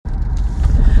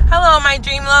Hello, my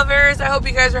dream lovers. I hope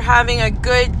you guys are having a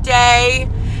good day.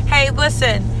 Hey,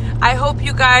 listen, I hope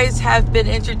you guys have been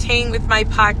entertained with my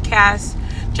podcast.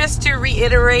 Just to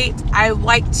reiterate, I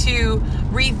like to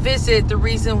revisit the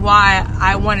reason why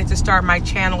I wanted to start my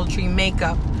channel, Dream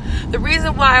Makeup. The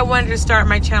reason why I wanted to start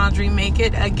my channel, Dream Make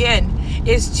It, again,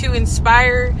 is to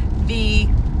inspire the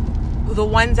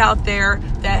ones out there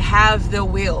that have the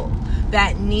will,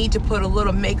 that need to put a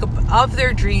little makeup of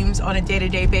their dreams on a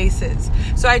day-to-day basis.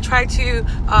 So I try to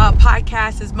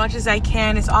podcast as much as I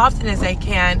can, as often as I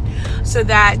can, so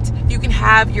that you can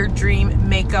have your dream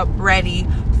makeup ready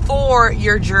for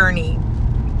your journey.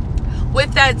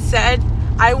 With that said,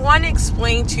 I want to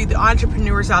explain to the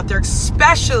entrepreneurs out there,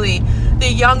 especially the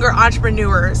younger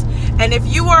entrepreneurs, and if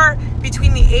you are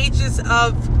between the ages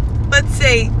of, let's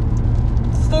say,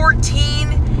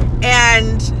 14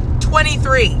 and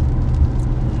 23,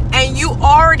 and you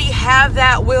already have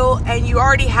that will and you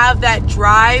already have that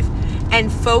drive and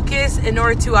focus in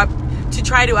order to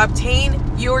try to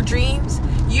obtain your dreams,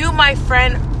 you, my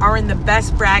friend, are in the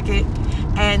best bracket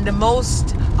and the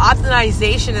most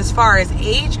optimization as far as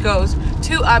age goes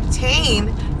to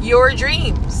obtain your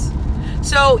dreams.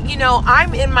 So,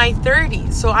 I'm in my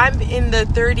 30s, so I'm in the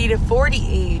 30 to 40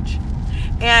 age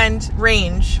and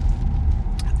range.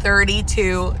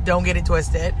 32, don't get it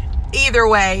twisted. Either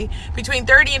way, between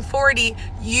 30 and 40,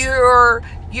 your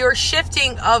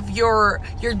shifting of your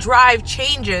drive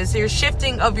changes, your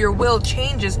shifting of your will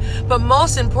changes, but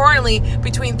most importantly,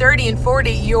 between 30 and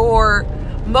 40, your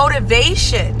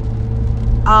motivation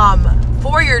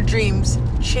for your dreams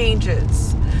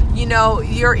changes.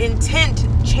 Your intent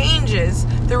changes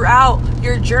throughout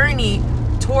your journey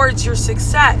towards your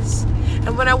success.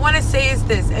 And what I want to say is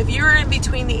this: if you're in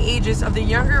between the ages of the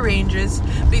younger ranges,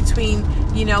 between,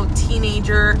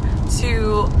 teenager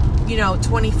to,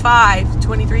 25,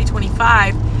 23,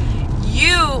 25,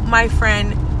 you, my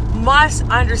friend, must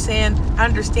understand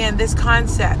this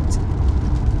concept.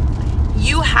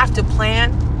 You have to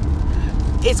plan.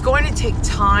 It's going to take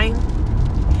time,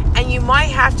 and you might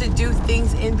have to do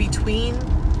things in between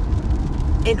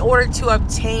in order to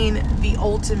obtain the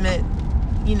ultimate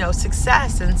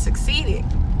success and succeeding.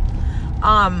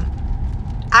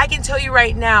 I can tell you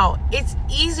right now, it's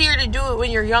easier to do it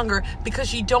when you're younger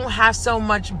because you don't have so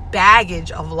much baggage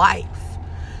of life.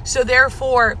 So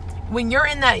therefore, when you're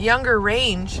in that younger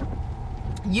range,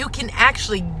 you can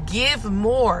actually give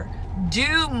more,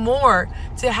 do more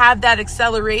to have that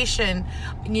acceleration,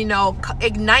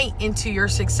 ignite into your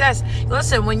success.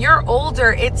 Listen, when you're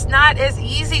older, it's not as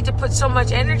easy to put so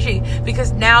much energy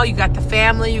because now you got the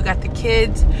family, you got the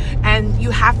kids, and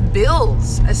you have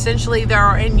bills essentially that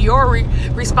are in your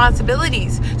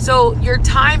responsibilities. So your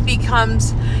time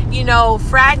becomes,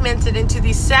 fragmented into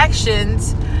these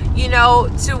sections,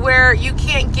 to where you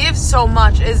can't give so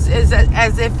much as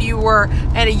if you were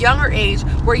at a younger age,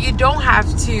 where you don't have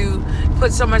to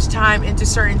put so much time into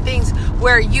certain things,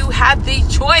 where you have the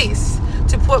choice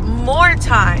to put more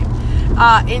time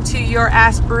into your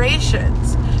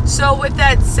aspirations. So with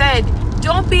that said,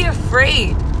 don't be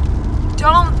afraid.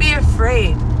 Don't be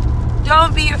afraid.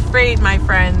 Don't be afraid, my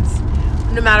friends,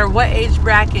 no matter what age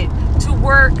bracket, to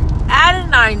work at a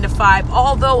 9 to 5,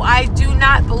 although I do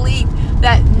not believe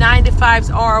that 9 to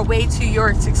 5s are a way to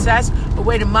your success, a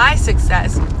way to my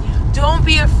success. Don't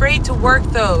be afraid to work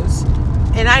those.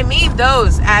 And I mean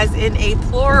those as in a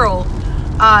plural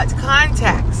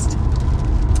context.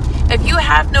 If you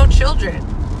have no children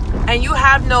and you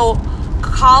have no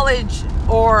college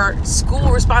or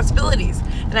school responsibilities,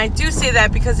 and I do say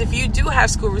that because if you do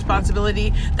have school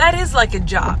responsibility, that is like a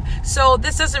job. So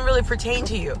this doesn't really pertain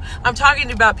to you. I'm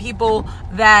talking about people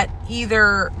that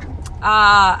either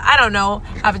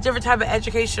have a different type of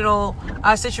educational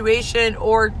situation,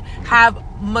 or have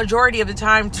majority of the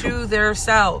time to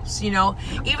themselves. Even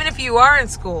if you are in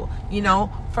school,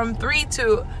 from 3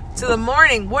 to the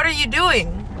morning, what are you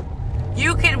doing?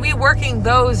 You could be working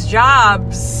those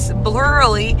jobs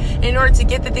plurally in order to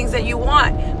get the things that you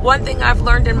want. One thing I've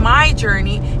learned in my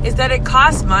journey is that it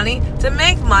costs money to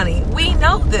make money. We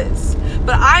know this,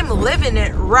 but I'm living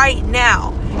it right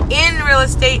now in real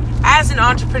estate, as an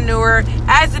entrepreneur,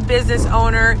 as a business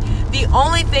owner. The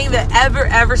only thing that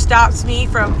ever stops me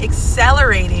from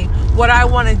accelerating what I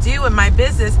want to do in my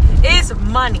business is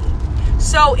money.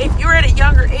 So if you're at a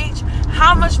younger age,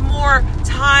 how much more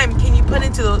time can you put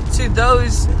into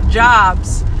those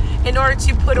jobs in order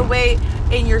to put away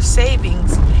in your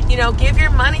savings? Give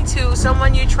your money to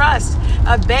someone you trust,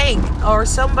 a bank, or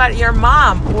somebody, your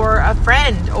mom, or a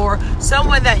friend, or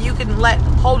someone that you can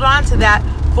hold on to that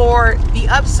for the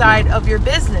upside of your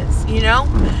business,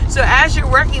 So as you're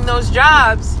working those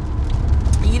jobs,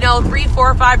 3,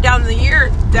 4, 5 down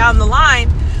the line,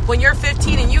 when you're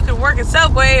 15 and you can work at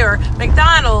Subway or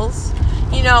McDonald's,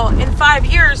 in 5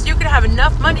 years, you can have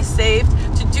enough money saved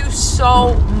to do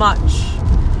so much.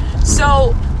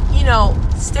 So,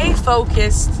 stay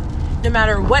focused no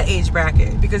matter what age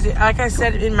bracket, because like I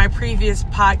said in my previous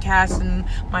podcast and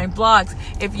my blogs,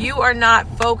 if you are not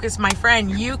focused, my friend,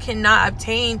 you cannot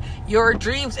obtain your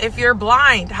dreams if you're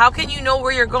blind. How can you know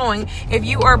where you're going if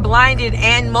you are blinded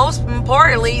and, most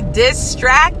importantly,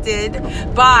 distracted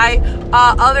by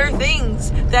other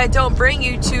things that don't bring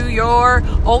you to your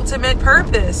ultimate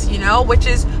purpose, which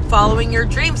is following your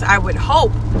dreams? I would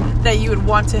hope that you would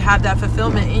want to have that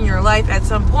fulfillment in your life at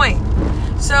some point.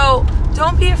 So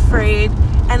don't be afraid,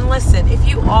 and listen, if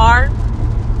you are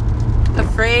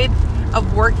afraid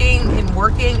of working and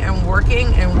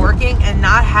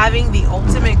not having the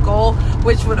ultimate goal,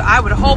 which I would hope